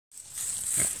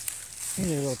Hey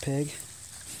there, little pig.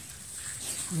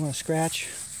 You want to scratch?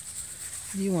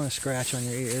 You want to scratch on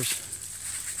your ears?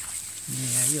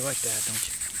 Yeah, you like that, don't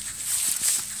you?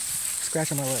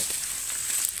 Scratch on my leg.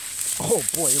 Oh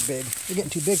boy, you're big. You're getting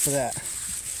too big for that.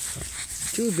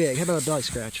 Too big. How about a belly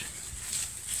scratch?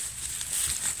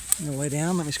 You gonna lay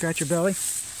down? Let me scratch your belly?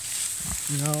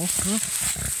 No. Huh?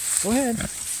 Go ahead.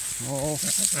 Oh.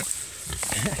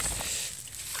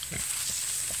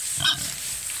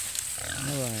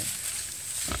 Alright.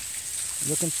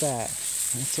 Looking fat.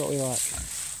 That's what we like.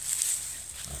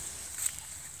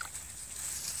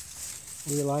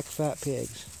 We like fat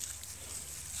pigs.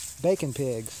 Bacon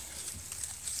pigs.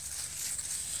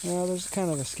 Well, there's kind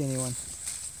of a skinny one.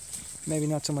 Maybe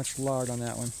not so much lard on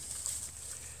that one.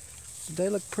 They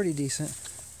look pretty decent.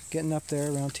 Getting up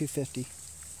there around 250.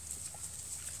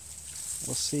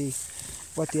 We'll see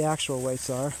what the actual weights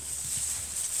are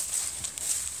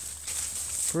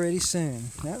pretty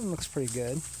soon. That one looks pretty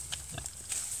good.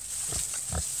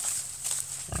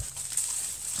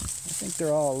 I think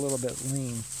they're all a little bit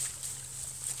lean.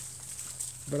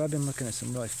 But I've been looking at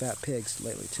some really fat pigs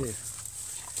lately too.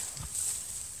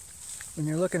 When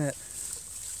you're looking at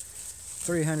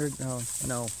 600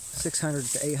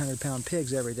 to 800 pound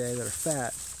pigs every day that are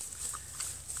fat,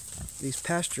 these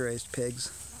pasture-raised pigs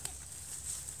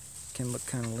can look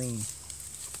kind of lean.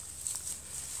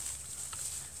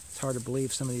 It's hard to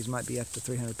believe some of these might be up to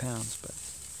 300 pounds, but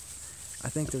I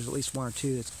think there's at least one or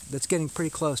two that's getting pretty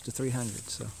close to 300,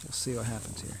 so we'll see what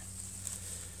happens here.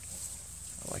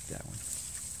 I like that one.